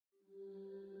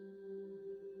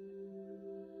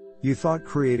You thought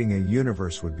creating a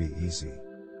universe would be easy.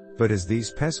 But as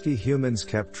these pesky humans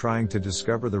kept trying to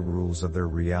discover the rules of their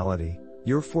reality,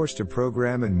 you're forced to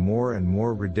program in more and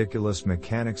more ridiculous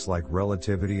mechanics like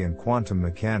relativity and quantum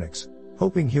mechanics,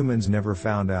 hoping humans never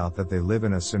found out that they live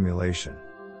in a simulation.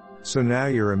 So now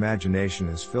your imagination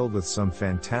is filled with some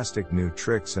fantastic new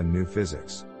tricks and new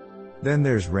physics. Then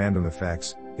there's random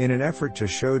effects. In an effort to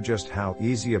show just how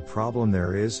easy a problem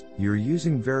there is, you're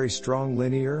using very strong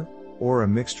linear, or a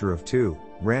mixture of two,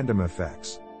 random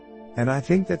effects. And I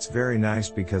think that's very nice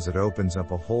because it opens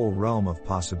up a whole realm of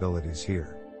possibilities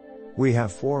here. We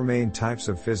have 4 main types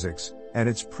of physics, and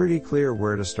it's pretty clear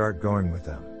where to start going with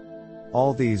them.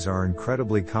 All these are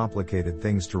incredibly complicated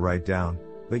things to write down,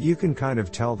 but you can kind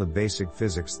of tell the basic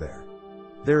physics there.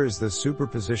 There is the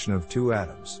superposition of 2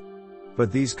 atoms.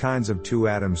 But these kinds of 2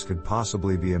 atoms could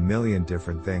possibly be a million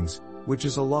different things, which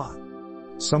is a lot.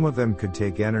 Some of them could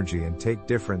take energy and take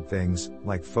different things,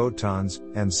 like photons,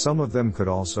 and some of them could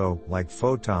also, like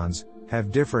photons,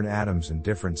 have different atoms and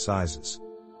different sizes.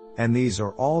 And these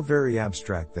are all very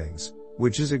abstract things,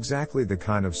 which is exactly the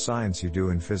kind of science you do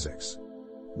in physics.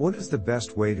 What is the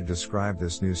best way to describe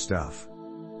this new stuff?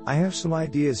 I have some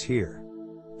ideas here.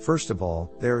 First of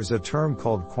all, there is a term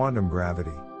called quantum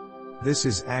gravity. This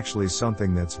is actually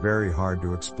something that's very hard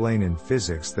to explain in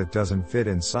physics that doesn't fit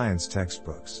in science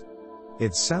textbooks.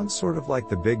 It sounds sort of like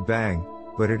the Big Bang,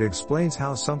 but it explains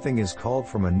how something is called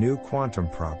from a new quantum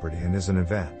property and is an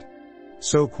event.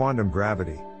 So quantum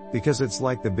gravity, because it's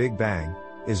like the Big Bang,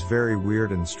 is very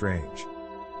weird and strange.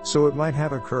 So it might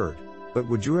have occurred, but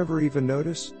would you ever even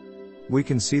notice? We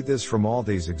can see this from all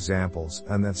these examples,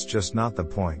 and that's just not the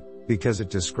point, because it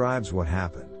describes what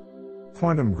happened.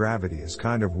 Quantum gravity is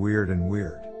kind of weird.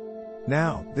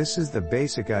 Now, this is the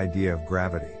basic idea of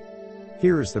gravity.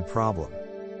 Here is the problem.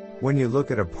 When you look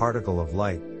at a particle of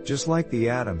light, just like the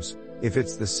atoms, if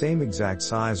it's the same exact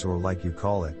size or like you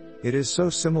call it, it is so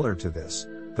similar to this,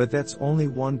 but that's only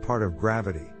one part of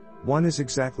gravity. One is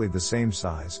exactly the same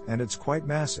size and it's quite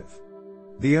massive.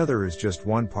 The other is just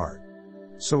one part.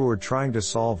 So we're trying to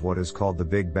solve what is called the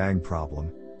Big Bang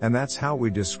problem, and that's how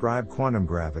we describe quantum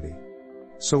gravity.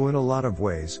 So in a lot of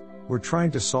ways, we're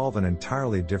trying to solve an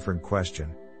entirely different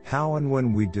question: how and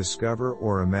when we discover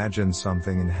or imagine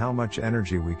something and how much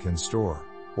energy we can store,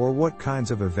 or what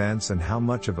kinds of events and how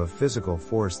much of a physical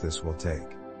force this will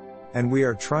take. And we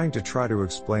are trying to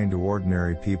explain to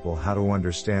ordinary people how to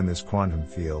understand this quantum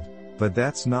field, but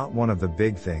that's not one of the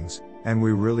big things, and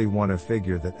we really want to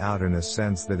figure that out in a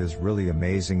sense that is really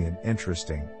amazing and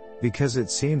interesting, because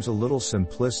it seems a little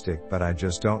simplistic, but I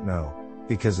just don't know,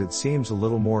 because it seems a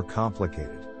little more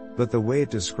complicated, but the way it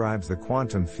describes the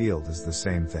quantum field is the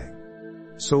same thing.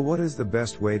 So what is the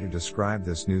best way to describe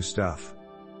this new stuff?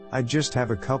 I just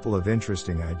have a couple of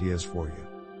interesting ideas for you.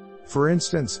 For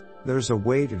instance, there's a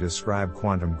way to describe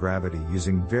quantum gravity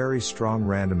using very strong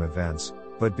random events,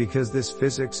 but because this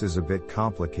physics is a bit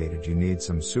complicated, you need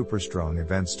some super strong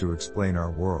events to explain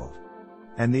our world.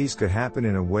 And these could happen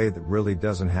in a way that really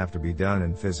doesn't have to be done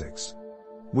in physics.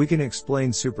 We can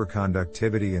explain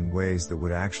superconductivity in ways that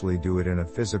would actually do it in a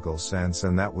physical sense,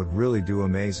 and that would really do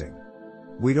amazing.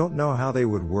 We don't know how they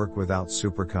would work without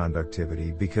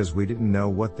superconductivity because we didn't know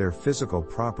what their physical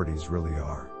properties really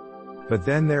are. But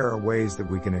then there are ways that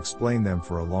we can explain them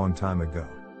for a long time ago.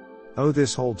 Oh,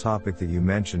 this whole topic that you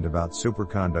mentioned about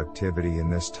superconductivity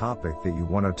and this topic that you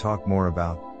want to talk more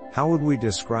about, how would we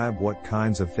describe what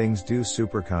kinds of things do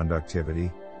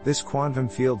superconductivity, this quantum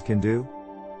field, can do?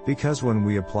 Because when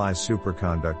we apply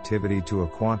superconductivity to a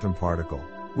quantum particle,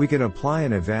 we can apply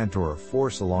an event or a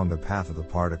force along the path of the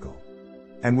particle.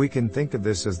 And we can think of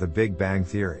this as the Big Bang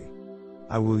theory.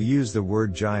 I will use the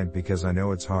word giant because I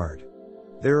know it's hard.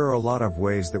 There are a lot of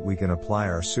ways that we can apply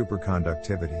our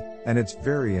superconductivity, and it's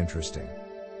very interesting.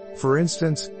 For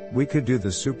instance, we could do the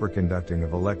superconducting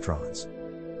of electrons.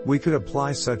 We could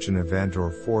apply such an event or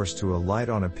force to a light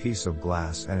on a piece of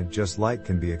glass, and light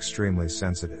can be extremely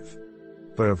sensitive.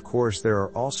 But of course there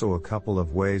are also a couple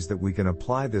of ways that we can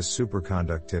apply this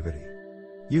superconductivity.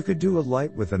 You could do a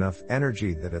light with enough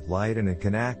energy that it light and it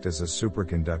can act as a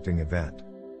superconducting event.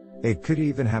 It could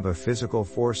even have a physical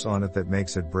force on it that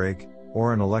makes it break,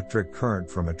 or an electric current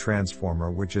from a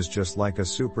transformer, which is just like a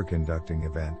superconducting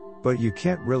event, but you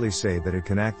can't really say that it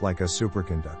can act like a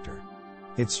superconductor.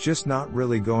 It's just not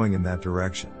really going in that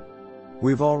direction.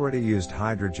 We've already used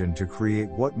hydrogen to create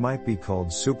what might be called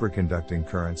superconducting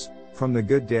currents, from the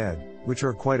good dead, which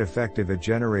are quite effective at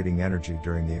generating energy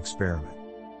during the experiment.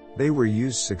 They were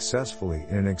used successfully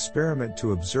in an experiment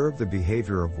to observe the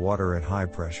behavior of water at high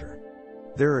pressure.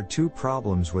 There are 2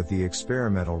 problems with the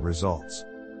experimental results.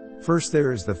 First,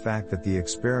 there is the fact that the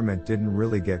experiment didn't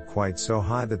really get quite so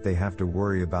high that they have to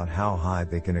worry about how high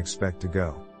they can expect to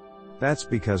go. That's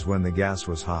because when the gas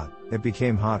was hot, it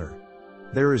became hotter.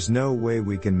 There is no way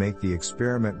we can make the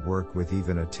experiment work with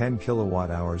even a 10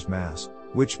 kilowatt-hours mass,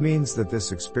 which means that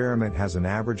this experiment has an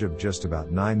average of just about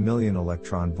 9 million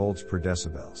electron volts per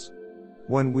decibels.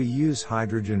 When we use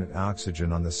hydrogen and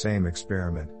oxygen on the same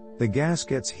experiment, the gas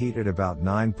gets heat at about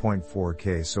 9.4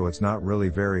 K, so it's not really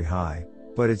very high,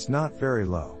 but it's not very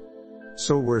low.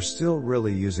 So we're still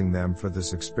really using them for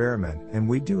this experiment, and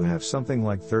we do have something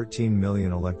like 13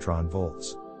 million electron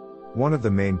volts. One of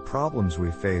the main problems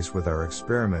we face with our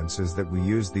experiments is that we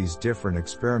use these different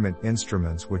experiment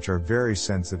instruments which are very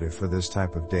sensitive for this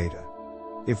type of data.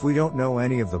 If we don't know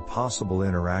any of the possible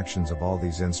interactions of all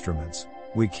these instruments,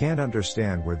 we can't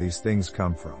understand where these things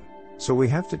come from, so we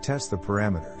have to test the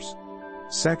parameters.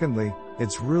 Secondly,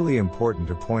 it's really important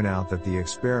to point out that the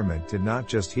experiment did not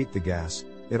just heat the gas,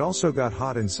 it also got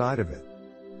hot inside of it.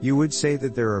 You would say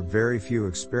that there are very few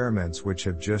experiments which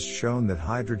have just shown that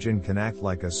hydrogen can act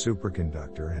like a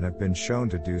superconductor and have been shown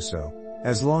to do so,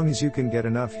 as long as you can get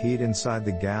enough heat inside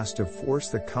the gas to force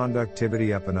the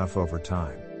conductivity up enough over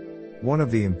time. One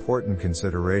of the important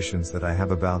considerations that I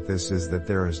have about this is that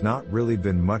there has not really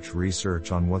been much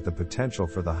research on what the potential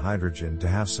for the hydrogen to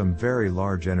have some very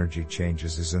large energy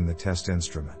changes is in the test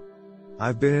instrument.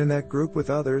 I've been in that group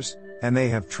with others, and they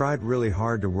have tried really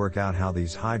hard to work out how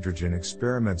these hydrogen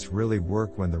experiments really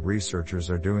work when the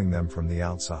researchers are doing them from the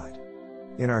outside.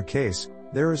 In our case,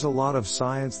 there is a lot of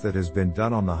science that has been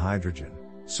done on the hydrogen,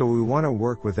 so we want to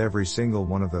work with every single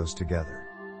one of those together.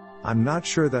 I'm not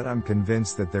sure that I'm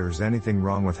convinced that there is anything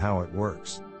wrong with how it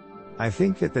works. I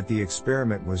think that the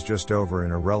experiment was just over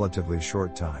in a relatively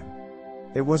short time.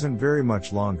 It wasn't very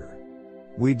much longer.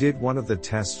 We did one of the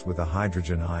tests with a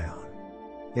hydrogen ion.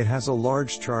 It has a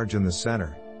large charge in the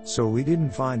center, so we didn't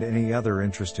find any other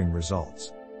interesting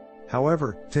results.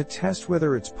 However, to test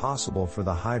whether it's possible for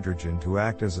the hydrogen to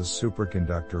act as a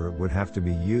superconductor, it would have to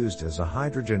be used as a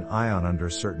hydrogen ion under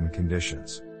certain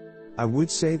conditions. I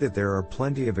would say that there are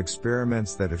plenty of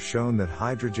experiments that have shown that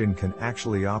hydrogen can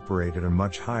actually operate at a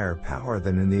much higher power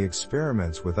than in the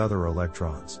experiments with other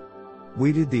electrons.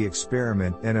 We did the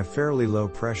experiment in a fairly low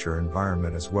pressure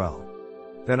environment as well.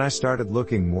 Then I started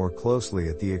looking more closely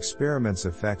at the experiment's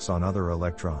effects on other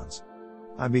electrons.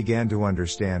 I began to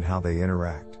understand how they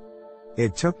interact.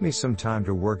 It took me some time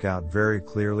to work out very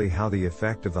clearly how the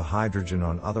effect of the hydrogen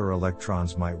on other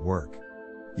electrons might work.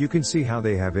 You can see how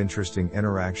they have interesting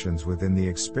interactions within the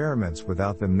experiments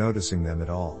without them noticing them at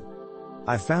all.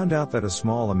 I found out that a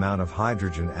small amount of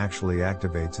hydrogen actually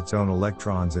activates its own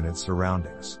electrons in its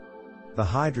surroundings. The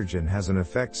hydrogen has an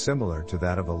effect similar to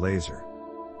that of a laser.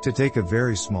 To take a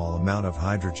very small amount of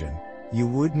hydrogen, you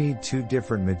would need two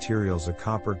different materials, a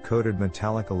copper-coated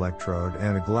metallic electrode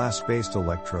and a glass-based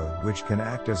electrode, which can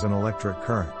act as an electric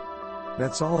current.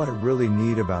 That's all I really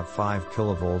need, about 5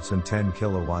 kilovolts and 10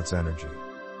 kilowatts energy.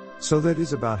 So that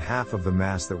is about half of the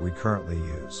mass that we currently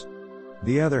use.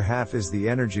 The other half is the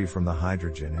energy from the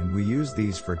hydrogen, and we use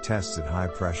these for tests at high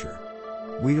pressure.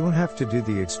 We don't have to do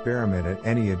the experiment at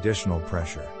any additional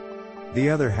pressure. The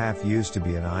other half used to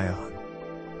be an ion.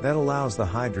 That allows the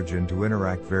hydrogen to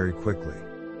interact very quickly.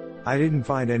 I didn't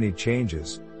find any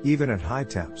changes, even at high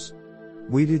temps.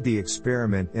 We did the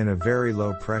experiment in a very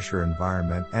low pressure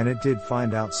environment, and it did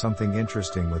find out something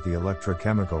interesting with the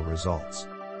electrochemical results.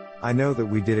 I know that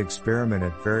we did experiment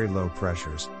at very low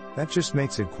pressures, that just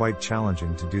makes it quite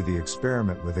challenging to do the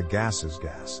experiment with a gaseous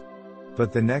gas.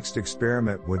 But the next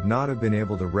experiment would not have been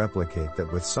able to replicate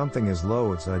that with something as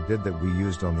low as I did that we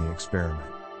used on the experiment.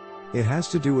 It has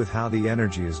to do with how the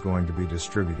energy is going to be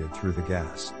distributed through the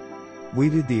gas. We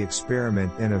did the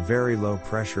experiment in a very low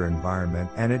pressure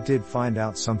environment, and it did find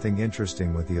out something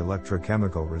interesting with the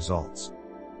electrochemical results.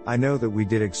 I know that we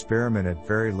did experiment at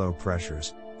very low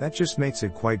pressures, that just makes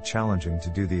it quite challenging to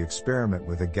do the experiment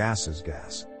with a gaseous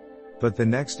gas. But the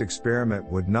next experiment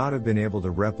would not have been able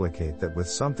to replicate that with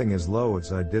something as low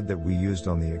as I did that we used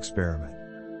on the experiment.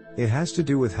 It has to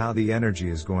do with how the energy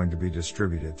is going to be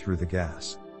distributed through the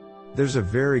gas. There's a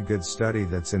very good study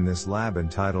that's in this lab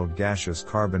entitled Gaseous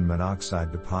Carbon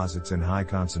Monoxide Deposits in High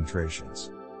Concentrations.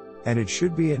 And it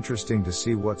should be interesting to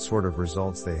see what sort of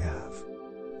results they have.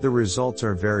 The results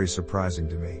are very surprising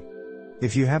to me.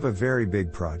 If you have a very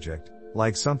big project,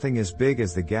 like something as big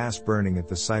as the gas burning at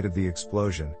the site of the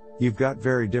explosion, you've got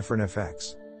very different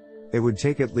effects. It would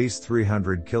take at least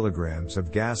 300 kilograms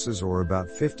of gases or about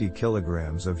 50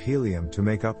 kilograms of helium to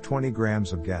make up 20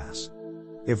 grams of gas.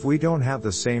 If we don't have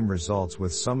the same results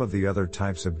with some of the other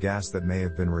types of gas that may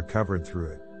have been recovered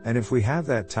through it, and if we have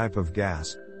that type of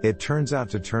gas, It turns out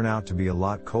to be a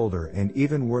lot colder and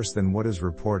even worse than what is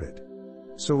reported.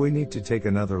 So we need to take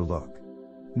another look.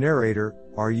 Narrator,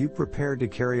 are you prepared to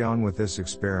carry on with this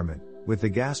experiment, with the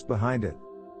gas behind it?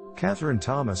 Catherine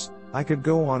Thomas, I could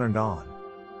go on and on.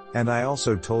 And I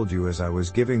also told you as I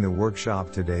was giving the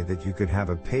workshop today that you could have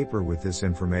a paper with this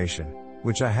information,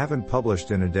 which I haven't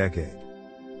published in a decade.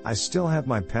 I still have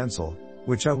my pencil,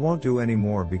 which I won't do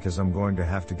anymore because I'm going to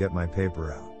have to get my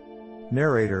paper out.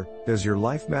 Narrator, does your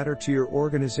life matter to your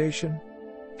organization?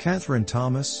 Catherine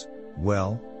Thomas,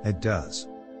 well, it does.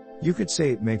 You could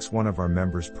say it makes one of our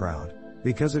members proud,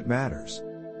 because it matters.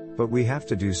 But we have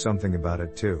to do something about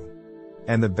it too.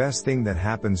 And the best thing that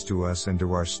happens to us and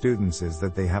to our students is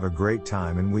that they have a great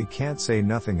time, and we can't say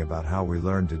nothing about how we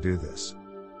learned to do this.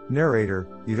 Narrator,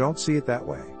 you don't see it that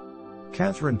way.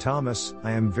 Catherine Thomas,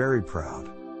 I am very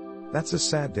proud. That's a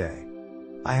sad day.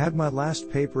 I had my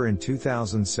last paper in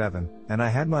 2007, and I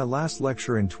had my last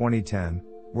lecture in 2010,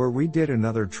 where we did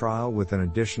another trial with an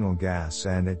additional gas,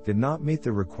 and it did not meet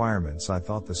the requirements I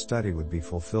thought the study would be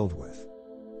fulfilled with.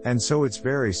 And so it's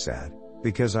very sad,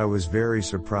 because I was very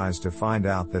surprised to find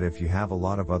out that if you have a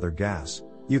lot of other gas,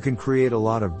 you can create a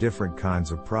lot of different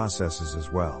kinds of processes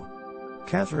as well.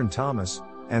 Catherine Thomas,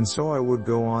 and so I would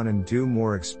go on and do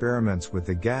more experiments with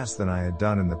the gas than I had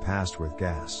done in the past with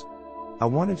gas. I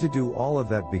wanted to do all of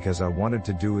that because I wanted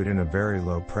to do it in a very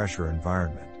low pressure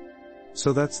environment.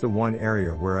 So that's the one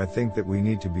area where I think that we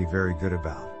need to be very good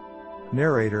about.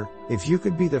 Narrator, if you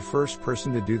could be the first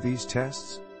person to do these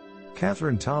tests?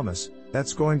 Catherine Thomas,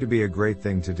 that's going to be a great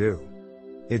thing to do.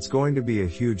 It's going to be a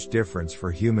huge difference for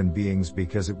human beings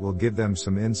because it will give them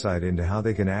some insight into how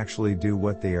they can actually do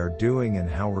what they are doing and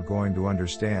how we're going to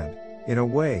understand, in a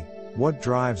way, what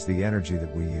drives the energy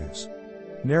that we use.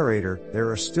 Narrator, there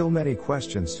are still many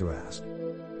questions to ask.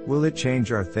 Will it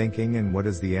change our thinking, and what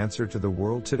is the answer to the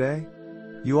world today?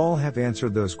 You all have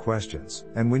answered those questions,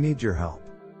 and we need your help.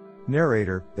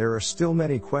 Narrator, there are still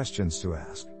many questions to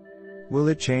ask. Will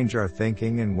it change our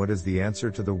thinking, and what is the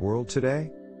answer to the world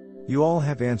today? You all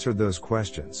have answered those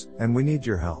questions, and we need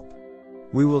your help.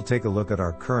 We will take a look at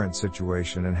our current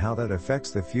situation and how that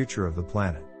affects the future of the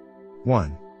planet.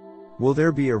 1. Will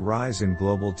there be a rise in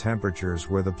global temperatures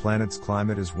where the planet's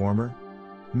climate is warmer?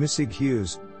 Missy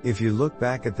Hughes, if you look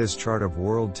back at this chart of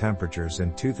world temperatures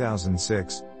in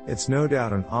 2006, it's no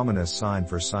doubt an ominous sign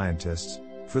for scientists,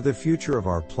 for the future of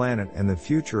our planet and the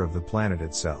future of the planet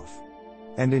itself.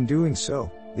 And in doing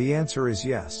so, the answer is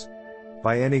yes.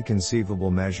 By any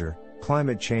conceivable measure,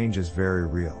 climate change is very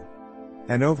real.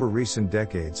 And over recent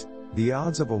decades, the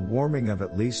odds of a warming of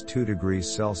at least 2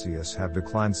 degrees Celsius have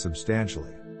declined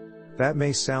substantially. That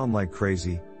may sound like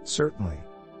crazy, certainly.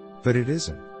 But it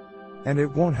isn't. And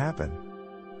it won't happen.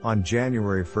 On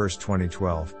January 1,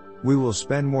 2012, we will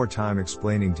spend more time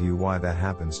explaining to you why that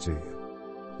happens to you.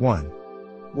 1.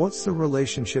 What's the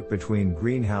relationship between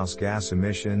greenhouse gas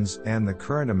emissions and the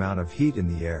current amount of heat in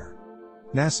the air?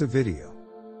 NASA video.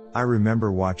 I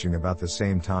remember watching about the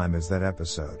same time as that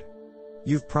episode.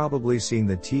 You've probably seen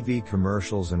the TV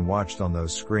commercials and watched on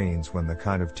those screens when the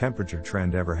kind of temperature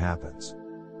trend ever happens.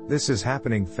 This is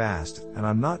happening fast, and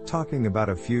I'm not talking about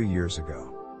a few years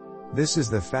ago. This is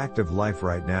the fact of life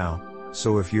right now,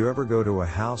 so if you ever go to a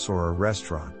house or a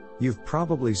restaurant, you've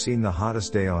probably seen the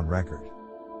hottest day on record.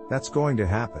 That's going to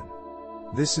happen.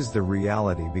 This is the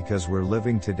reality because we're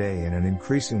living today in an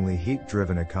increasingly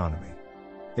heat-driven economy.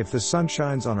 If the sun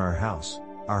shines on our house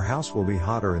will be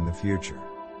hotter in the future.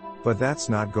 But that's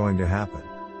not going to happen.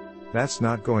 That's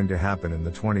not going to happen in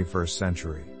the 21st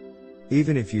century.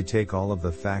 Even if you take all of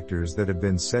the factors that have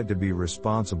been said to be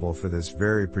responsible for this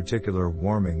very particular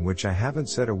warming, which I haven't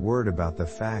said a word about, the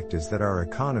fact is that our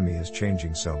economy is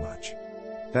changing so much.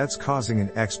 That's causing an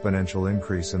exponential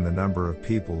increase in the number of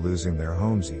people losing their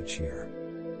homes each year.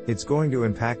 It's going to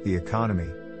impact the economy,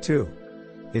 too.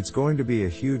 It's going to be a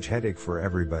huge headache for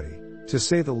everybody, to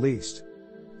say the least.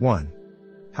 1.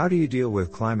 How do you deal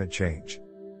with climate change?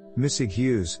 Missy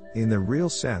Hughes, in the real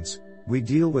sense, we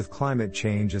deal with climate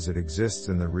change as it exists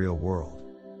in the real world.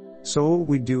 So what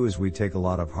we do is we take a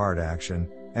lot of hard action,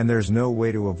 and there's no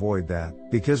way to avoid that,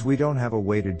 because we don't have a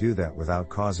way to do that without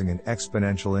causing an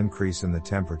exponential increase in the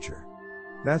temperature.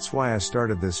 That's why I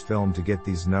started this film, to get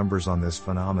these numbers on this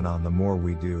phenomenon. The more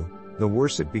we do, the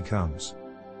worse it becomes.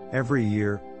 Every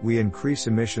year, we increase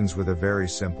emissions with a very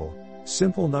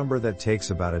simple number that takes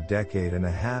about a decade and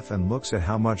a half and looks at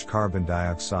how much carbon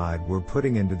dioxide we're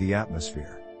putting into the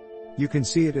atmosphere. You can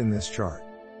see it in this chart.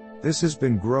 This has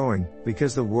been growing,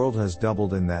 because the world has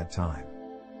doubled in that time.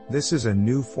 This is a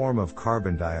new form of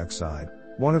carbon dioxide,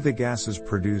 one of the gases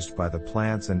produced by the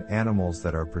plants and animals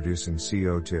that are producing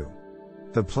CO2.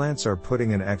 The plants are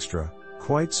putting an extra,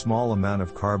 quite small amount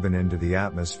of carbon into the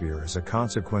atmosphere as a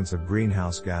consequence of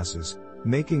greenhouse gases,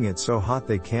 making it so hot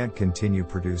they can't continue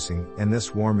producing, and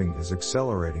this warming is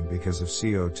accelerating because of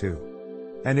CO2.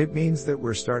 And it means that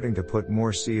we're starting to put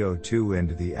more CO2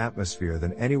 into the atmosphere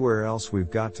than anywhere else.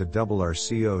 We've got to double our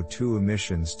CO2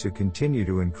 emissions to continue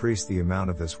to increase the amount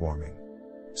of this warming.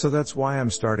 So that's why I'm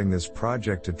starting this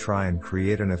project to try and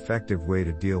create an effective way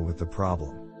to deal with the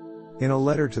problem. In a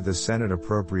letter to the Senate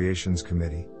Appropriations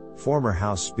Committee, former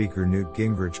House Speaker Newt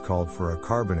Gingrich called for a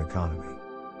carbon economy.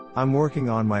 I'm working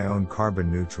on my own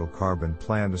carbon-neutral carbon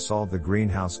plan to solve the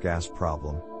greenhouse gas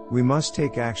problem. We must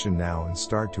take action now and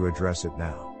start to address it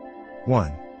now. 1.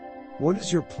 What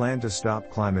is your plan to stop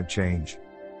climate change?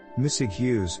 Missy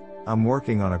Hughes, I'm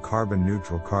working on a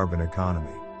carbon-neutral carbon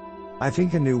economy. I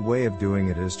think a new way of doing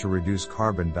it is to reduce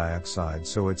carbon dioxide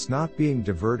so it's not being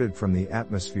diverted from the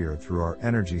atmosphere through our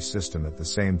energy system at the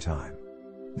same time.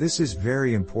 This is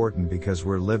very important because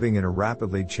we're living in a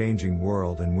rapidly changing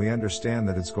world and we understand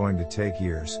that it's going to take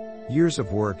years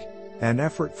of work and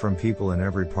effort from people in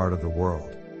every part of the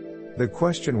world. The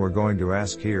question we're going to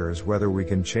ask here is whether we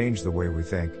can change the way we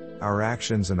think, our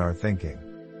actions and our thinking.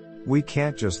 We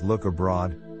can't just look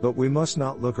abroad, but we must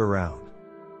not look around.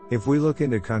 If we look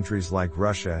into countries like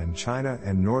Russia and China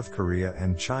and North Korea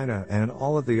and China and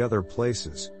all of the other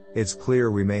places, it's clear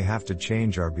we may have to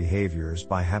change our behaviors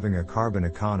by having a carbon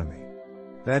economy.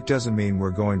 That doesn't mean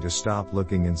we're going to stop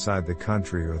looking inside the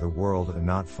country or the world and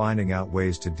not finding out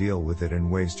ways to deal with it and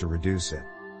ways to reduce it.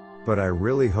 But I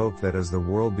really hope that as the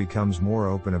world becomes more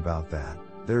open about that,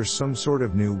 there's some sort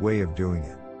of new way of doing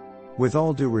it. With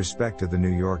all due respect to the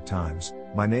New York Times,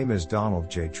 my name is Donald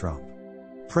J. Trump.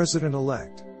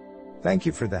 President-elect. Thank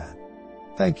you for that.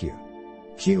 Thank you.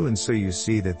 Q. And so you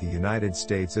see that the United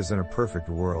States isn't a perfect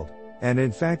world, and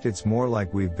in fact it's more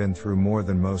like we've been through more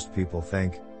than most people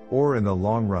think, or in the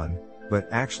long run, but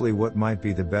actually what might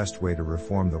be the best way to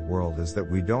reform the world is that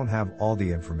we don't have all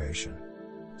the information.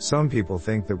 Some people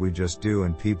think that we just do,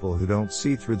 and people who don't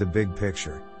see through the big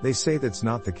picture, they say that's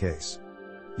not the case.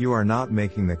 You are not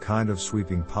making the kind of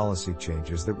sweeping policy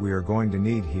changes that we are going to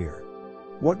need here.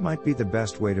 What might be the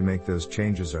best way to make those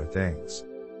changes are things.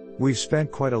 We've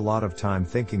spent quite a lot of time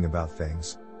thinking about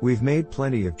things, we've made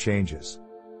plenty of changes.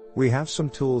 We have some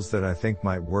tools that I think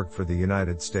might work for the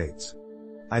United States.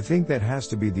 I think that has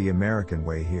to be the American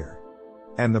way here.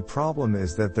 And the problem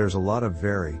is that there's a lot of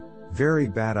very, very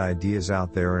bad ideas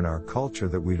out there in our culture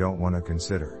that we don't want to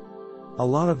consider. A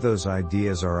lot of those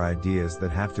ideas are ideas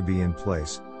that have to be in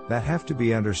place, that have to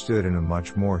be understood in a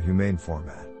much more humane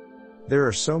format. There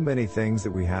are so many things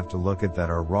that we have to look at that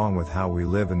are wrong with how we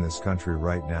live in this country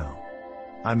right now.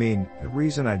 I mean, the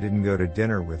reason I didn't go to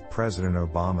dinner with President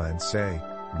Obama and say,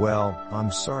 well,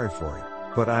 I'm sorry for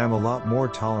it, but I am a lot more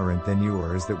tolerant than you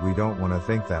are, is that we don't want to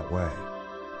think that way.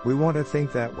 We want to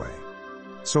think that way.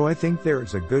 So I think there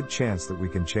is a good chance that we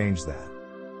can change that.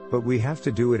 But we have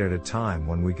to do it at a time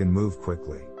when we can move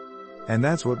quickly. And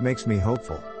that's what makes me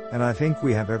hopeful, and I think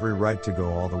we have every right to go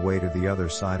all the way to the other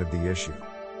side of the issue.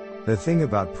 The thing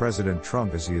about President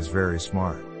Trump is he is very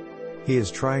smart. He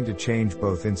is trying to change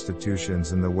both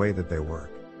institutions and the way that they work.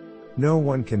 No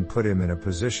one can put him in a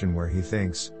position where he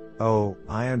thinks, oh,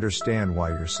 I understand why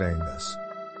you're saying this.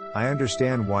 I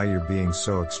understand why you're being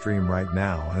so extreme right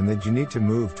now and that you need to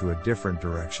move to a different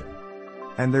direction.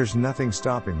 And there's nothing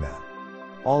stopping that.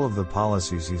 All of the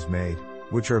policies he's made,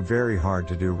 which are very hard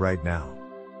to do right now.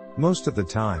 Most of the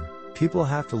time, people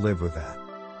have to live with that.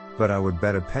 But I would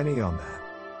bet a penny on that.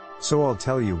 So I'll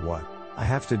tell you what, I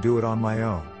have to do it on my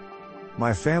own.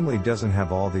 My family doesn't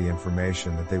have all the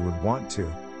information that they would want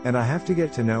to, and I have to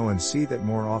get to know and see that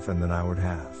more often than I would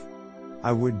have.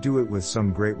 I would do it with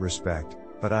some great respect,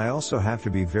 but I also have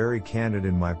to be very candid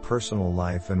in my personal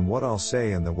life and what I'll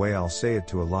say and the way I'll say it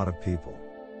to a lot of people.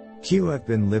 I've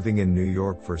been living in New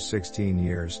York for 16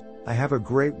 years, I have a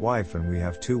great wife and we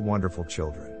have 2 wonderful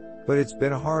children, but it's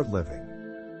been hard living.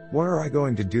 What are I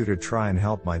going to do to try and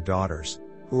help my daughters,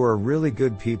 who are really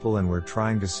good people, and we're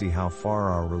trying to see how far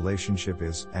our relationship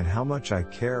is and how much I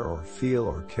care or feel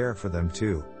or care for them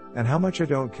too, and how much I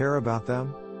don't care about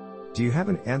them? Do you have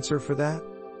an answer for that?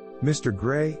 Mr.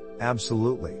 Gray,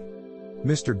 absolutely.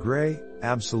 Mr. Gray,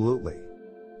 absolutely.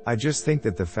 I just think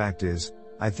that the fact is,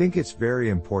 I think it's very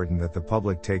important that the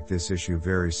public take this issue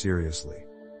very seriously.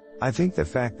 I think the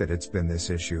fact that it's been this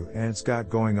issue and it's got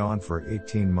going on for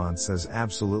 18 months has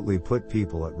absolutely put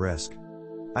people at risk.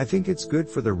 I think it's good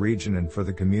for the region and for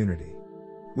the community.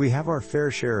 We have our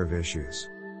fair share of issues.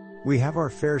 We have our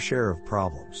fair share of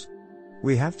problems.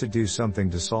 We have to do something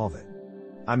to solve it.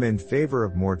 I'm in favor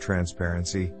of more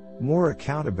transparency, more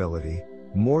accountability,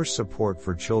 more support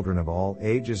for children of all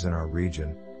ages in our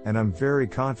region, and I'm very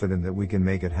confident that we can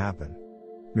make it happen.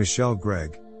 Michelle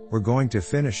Gregg, we're going to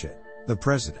finish it, the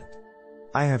President.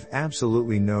 I have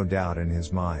absolutely no doubt in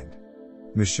his mind.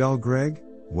 Michelle Gregg,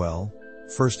 well,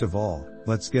 first of all,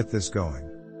 let's get this going.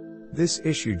 This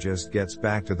issue just gets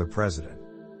back to the President.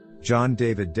 John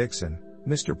David Dixon,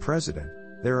 Mr. President,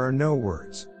 there are no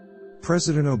words.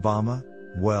 President Obama,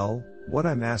 well, what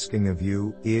I'm asking of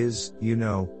you is,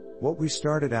 what we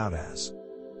started out as.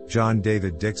 John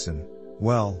David Dixon,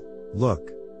 well,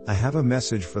 look, I have a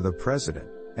message for the President,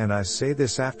 and I say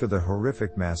this after the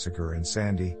horrific massacre in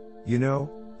Sandy,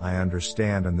 I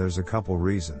understand and there's a couple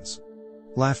reasons.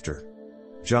 Laughter.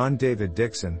 John David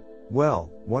Dixon,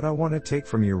 well, what I want to take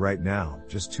from you right now,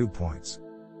 just 2 points.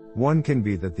 One can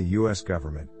be that the US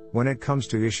government, when it comes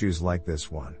to issues like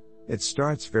this one, it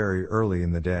starts very early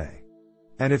in the day.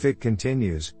 And if it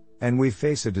continues, and we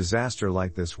face a disaster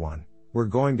like this one, we're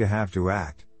going to have to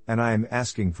act, and I am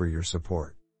asking for your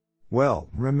support. Well,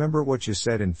 remember what you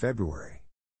said in February.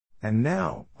 And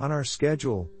now, on our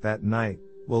schedule, that night,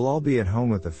 we'll all be at home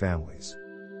with the families.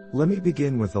 Let me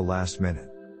begin with the last minute.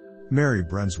 Mary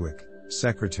Brunswick,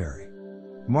 Secretary.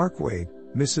 Mark Wade,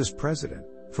 Mrs. President,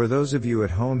 for those of you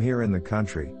at home here in the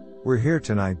country, we're here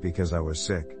tonight because I was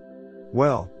sick.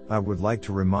 Well, I would like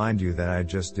to remind you that I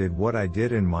just did what I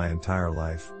did in my entire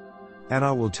life. And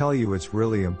I will tell you it's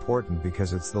really important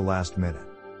because it's the last minute.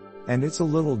 And it's a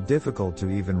little difficult to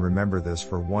even remember this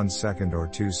for 1 second or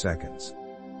 2 seconds.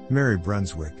 Mary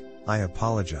Brunswick, I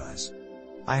apologize.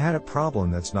 I had a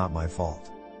problem that's not my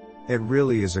fault. It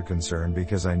really is a concern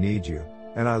because I need you,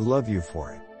 and I love you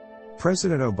for it.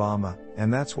 President Obama,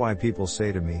 and that's why people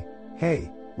say to me,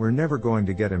 hey, we're never going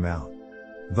to get him out.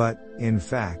 But, in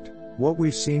fact, what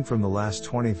we've seen from the last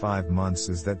 25 months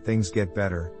is that things get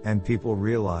better, and people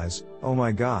realize, oh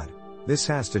my God, this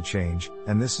has to change,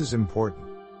 and this is important.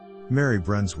 Mary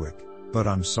Brunswick, but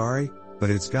I'm sorry, but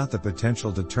it's got the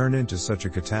potential to turn into such a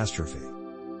catastrophe.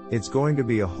 It's going to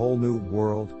be a whole new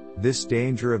world, this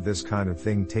danger of this kind of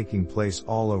thing taking place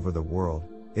all over the world,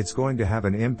 it's going to have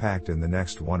an impact in the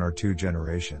next 1 or 2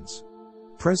 generations.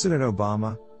 President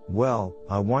Obama, well,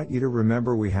 I want you to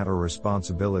remember we have a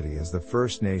responsibility as the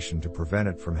first nation to prevent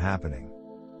it from happening.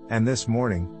 And this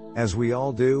morning, as we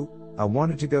all do, I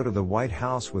wanted to go to the White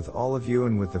House with all of you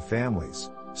and with the families,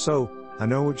 so, I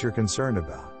know what you're concerned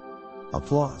about.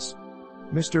 Applause.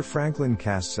 Mr. Franklin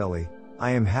Castelli,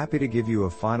 I am happy to give you a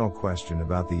final question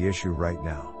about the issue right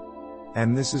now.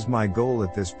 And this is my goal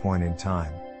at this point in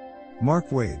time.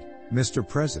 Mark Wade, Mr.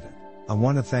 President, I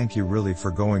want to thank you really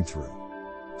for going through.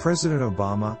 President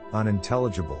Obama,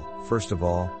 unintelligible, first of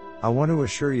all, I want to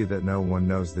assure you that no one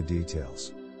knows the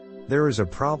details. There is a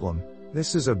problem,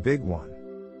 this is a big one.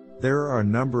 There are a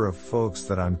number of folks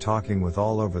that I'm talking with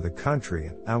all over the country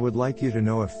and I would like you to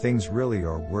know if things really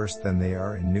are worse than they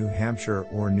are in New Hampshire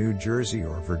or New Jersey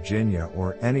or Virginia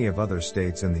or any of other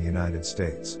states in the United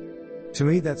States. To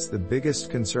me that's the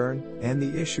biggest concern, and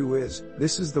the issue is,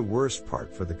 this is the worst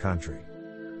part for the country.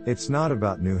 It's not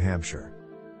about New Hampshire.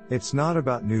 It's not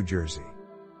about New Jersey.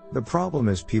 The problem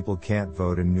is people can't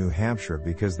vote in New Hampshire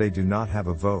because they do not have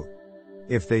a vote.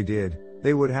 If they did,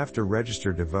 they would have to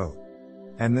register to vote.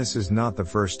 And this is not the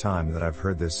first time that I've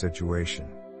heard this situation.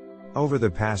 Over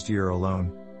the past year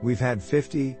alone, we've had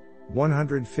 50,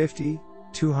 150,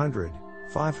 200,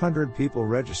 500 people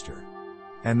register.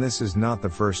 And this is not the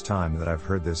first time that I've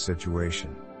heard this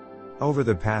situation. Over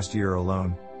the past year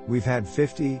alone, we've had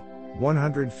 50,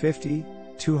 150,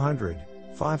 200,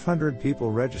 500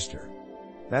 people register.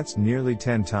 That's nearly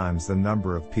 10 times the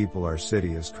number of people our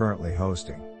city is currently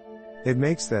hosting. It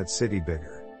makes that city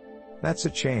bigger. That's a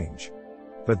change.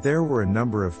 But there were a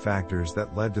number of factors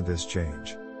that led to this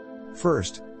change.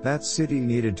 First, that city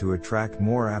needed to attract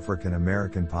more African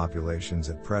American populations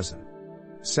at present.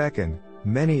 Second,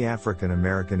 many African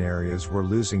American areas were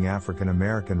losing African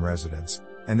American residents,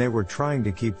 and they were trying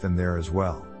to keep them there as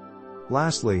well.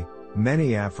 Lastly,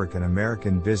 many African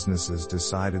American businesses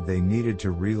decided they needed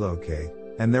to relocate,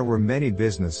 and there were many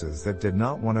businesses that did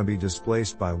not want to be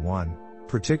displaced by one,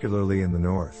 particularly in the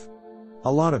north.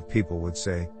 A lot of people would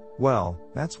say, well,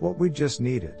 that's what we just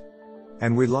needed.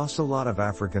 And we lost a lot of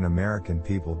African American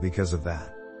people because of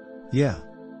that. Yeah.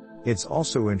 It's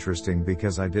also interesting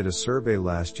because I did a survey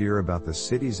last year about the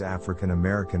city's African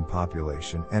American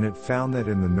population and it found that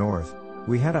in the north,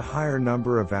 we had a higher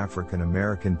number of African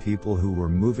American people who were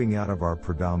moving out of our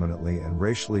predominantly and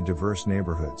racially diverse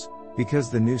neighborhoods,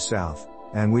 because the New South,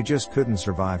 and we just couldn't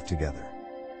survive together.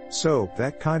 So,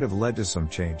 that kind of led to some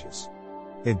changes.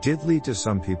 It did lead to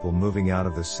some people moving out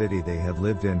of the city they had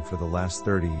lived in for the last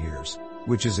 30 years,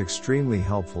 which is extremely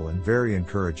helpful and very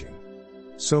encouraging.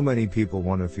 So many people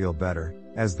want to feel better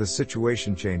as the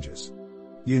situation changes.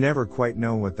 You never quite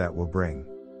know what that will bring.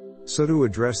 So to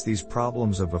address these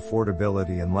problems of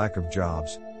affordability and lack of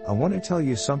jobs, I want to tell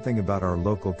you something about our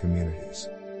local communities.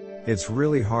 It's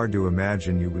really hard to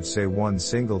imagine you would say one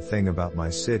single thing about my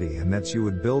city, and that's you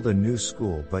would build a new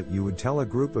school, but you would tell a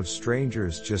group of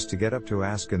strangers just to get up to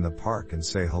ask in the park and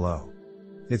say hello.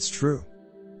 It's true.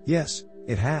 Yes,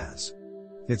 it has.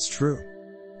 It's true.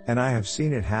 And I have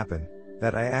seen it happen,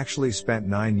 that I actually spent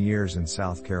 9 years in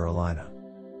South Carolina.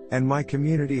 And my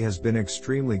community has been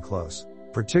extremely close,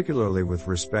 particularly with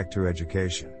respect to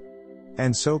education.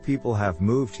 And so people have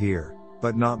moved here,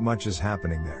 but not much is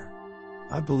happening there.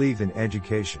 I believe in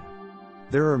education.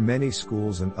 There are many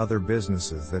schools and other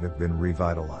businesses that have been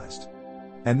revitalized.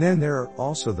 And then there are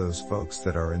also those folks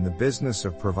that are in the business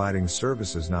of providing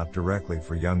services not directly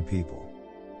for young people.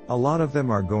 A lot of them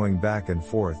are going back and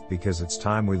forth because it's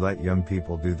time we let young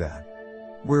people do that.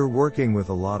 We're working with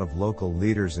a lot of local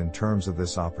leaders in terms of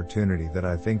this opportunity that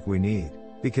I think we need,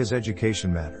 because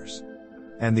education matters.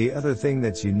 And the other thing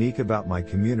that's unique about my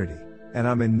community, and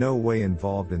I'm in no way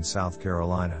involved in South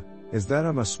Carolina, is that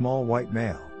I'm a small white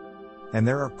male. And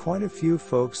there are quite a few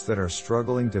folks that are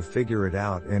struggling to figure it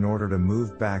out in order to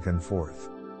move back and forth.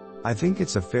 I think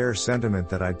it's a fair sentiment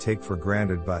that I take for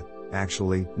granted, but,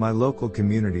 actually, my local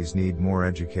communities need more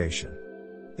education.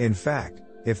 In fact,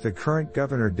 if the current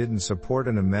governor didn't support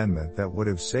an amendment that would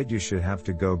have said you should have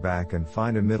to go back and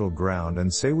find a middle ground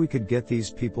and say we could get these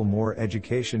people more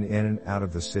education in and out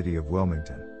of the city of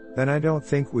Wilmington, then I don't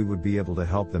think we would be able to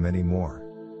help them anymore.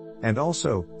 And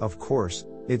also, of course,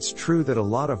 it's true that a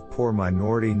lot of poor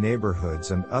minority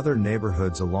neighborhoods and other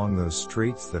neighborhoods along those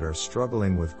streets that are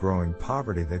struggling with growing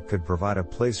poverty that could provide a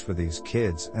place for these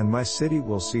kids, and my city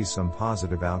will see some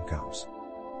positive outcomes.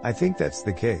 I think that's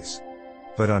the case.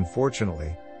 But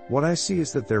unfortunately, what I see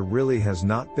is that there really has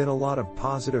not been a lot of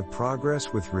positive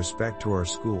progress with respect to our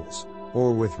schools,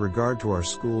 or with regard to our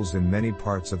schools in many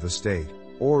parts of the state,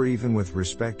 or even with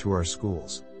respect to our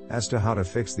schools, as to how to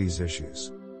fix these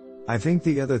issues. I think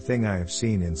the other thing I have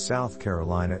seen in South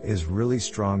Carolina is really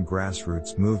strong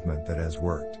grassroots movement that has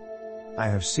worked. I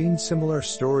have seen similar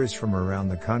stories from around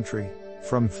the country,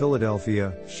 from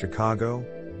Philadelphia, Chicago,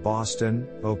 Boston,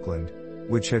 Oakland,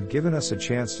 which have given us a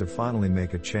chance to finally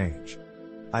make a change.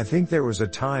 I think there was a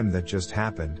time that just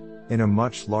happened, in a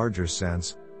much larger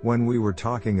sense, when we were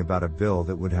talking about a bill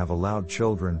that would have allowed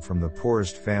children from the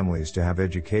poorest families to have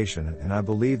education, and I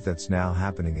believe that's now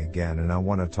happening again, and I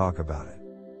want to talk about it.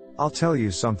 I'll tell you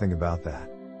something about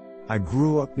that. I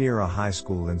grew up near a high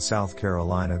school in South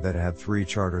Carolina that had 3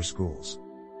 charter schools.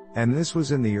 And this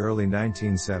was in the early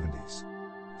 1970s.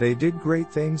 They did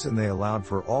great things and they allowed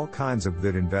for all kinds of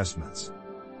good investments.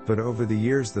 But over the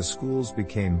years the schools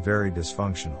became very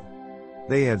dysfunctional.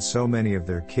 They had so many of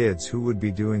their kids who would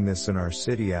be doing this in our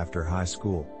city after high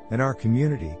school, in our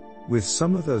community, with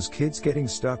some of those kids getting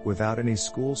stuck without any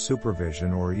school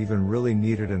supervision or even really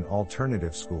needed an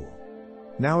alternative school.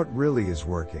 Now it really is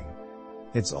working.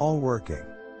 It's all working.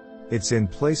 It's in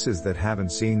places that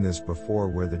haven't seen this before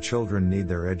where the children need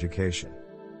their education.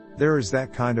 There is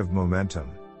that kind of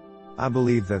momentum. I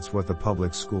believe that's what the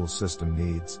public school system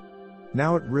needs.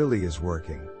 Now it really is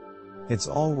working. It's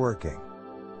all working.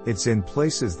 It's in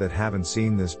places that haven't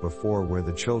seen this before where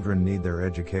the children need their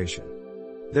education.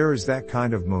 There is that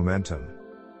kind of momentum.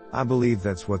 I believe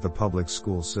that's what the public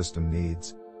school system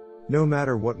needs. No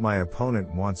matter what my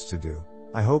opponent wants to do,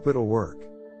 I hope it'll work.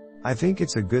 I think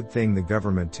it's a good thing the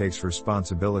government takes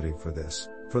responsibility for this,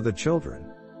 for the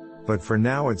children. But for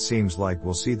now it seems like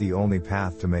we'll see the only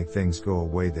path to make things go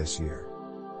away this year.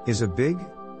 Is a big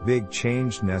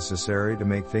change necessary to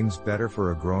make things better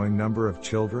for a growing number of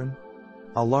children?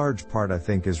 A large part I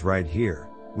think is right here,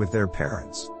 with their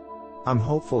parents. I'm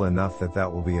hopeful enough that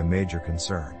that will be a major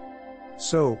concern.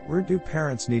 So, where do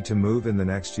parents need to move in the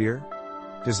next year?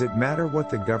 Does it matter what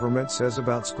the government says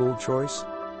about school choice?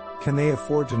 Can they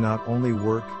afford to not only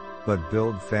work, but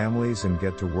build families and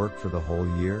get to work for the whole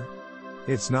year?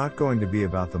 It's not going to be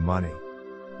about the money.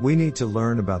 We need to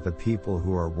learn about the people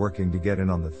who are working to get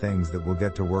in on the things that will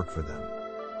get to work for them.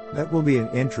 That will be an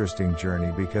interesting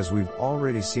journey because we've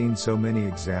already seen so many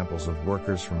examples of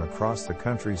workers from across the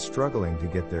country struggling to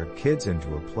get their kids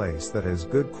into a place that has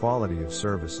good quality of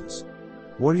services.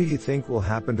 What do you think will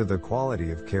happen to the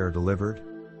quality of care delivered?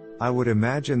 I would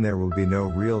imagine there will be no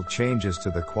real changes to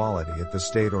the quality at the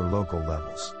state or local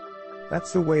levels.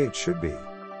 That's the way it should be.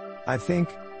 I think,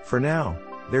 for now,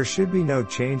 there should be no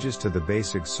changes to the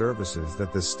basic services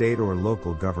that the state or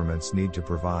local governments need to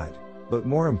provide, but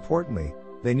more importantly,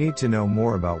 they need to know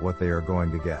more about what they are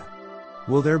going to get.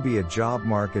 Will there be a job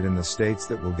market in the states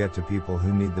that will get to people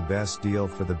who need the best deal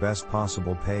for the best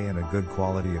possible pay and a good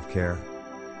quality of care?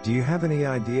 Do you have any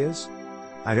ideas?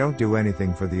 I don't do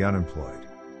anything for the unemployed.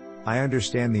 I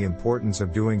understand the importance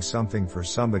of doing something for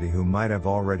somebody who might have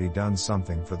already done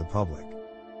something for the public.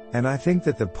 And I think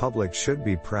that the public should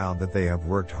be proud that they have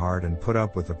worked hard and put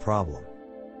up with the problem.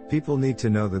 People need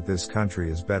to know that this country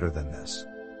is better than this.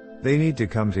 They need to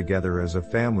come together as a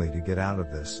family to get out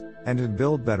of this, and to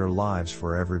build better lives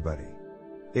for everybody.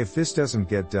 If this doesn't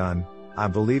get done, I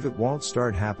believe it won't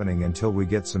start happening until we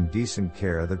get some decent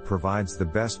care that provides the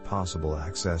best possible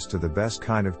access to the best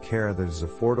kind of care that is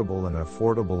affordable and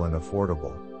affordable and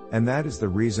affordable, and that is the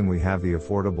reason we have the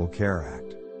Affordable Care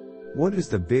Act. What is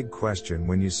the big question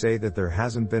when you say that there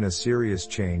hasn't been a serious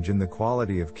change in the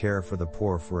quality of care for the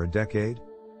poor for a decade?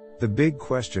 The big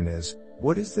question is,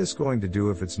 what is this going to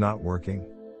do if it's not working?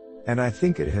 And I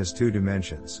think it has two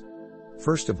dimensions.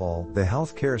 First of all, the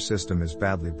healthcare system is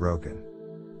badly broken.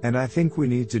 And I think we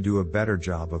need to do a better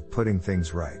job of putting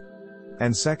things right.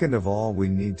 And second of all, we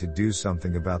need to do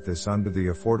something about this under the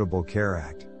Affordable Care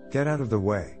Act. Get out of the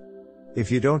way.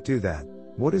 If you don't do that,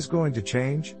 what is going to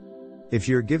change? If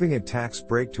you're giving a tax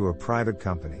break to a private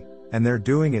company, and they're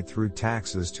doing it through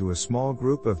taxes to a small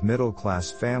group of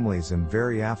middle-class families and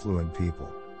very affluent people,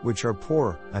 which are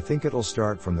poor, I think it'll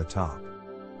start from the top.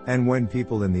 And when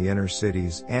people in the inner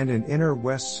cities and in inner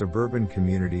west suburban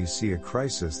communities see a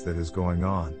crisis that is going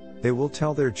on, they will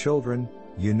tell their children,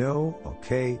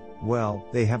 okay, well,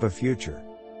 they have a future.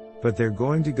 But they're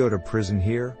going to go to prison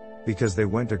here, because they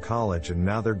went to college and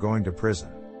now they're going to prison.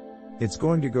 It's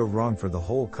going to go wrong for the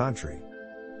whole country.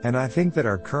 And I think that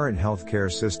our current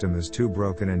healthcare system is too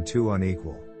broken and too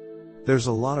unequal. There's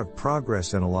a lot of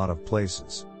progress in a lot of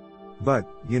places. But,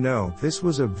 this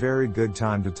was a very good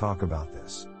time to talk about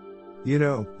this.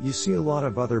 You see a lot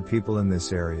of other people in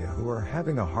this area who are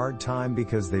having a hard time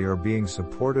because they are being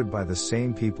supported by the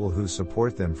same people who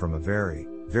support them from a very,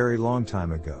 very long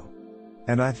time ago.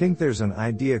 And I think there's an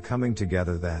idea coming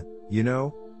together that,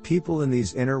 people in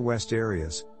these inner west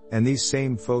areas, and these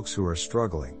same folks who are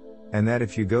struggling, and that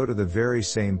if you go to the very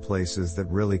same places that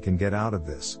really can get out of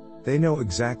this, they know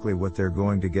exactly what they're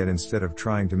going to get instead of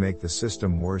trying to make the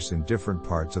system worse in different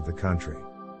parts of the country.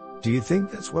 Do you think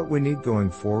that's what we need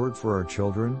going forward for our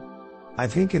children? I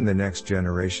think in the next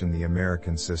generation the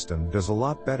American system does a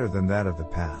lot better than that of the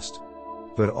past.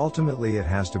 But ultimately it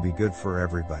has to be good for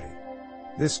everybody.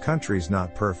 This country's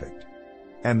not perfect.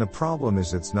 And the problem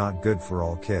is it's not good for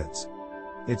all kids.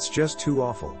 It's just too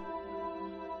awful.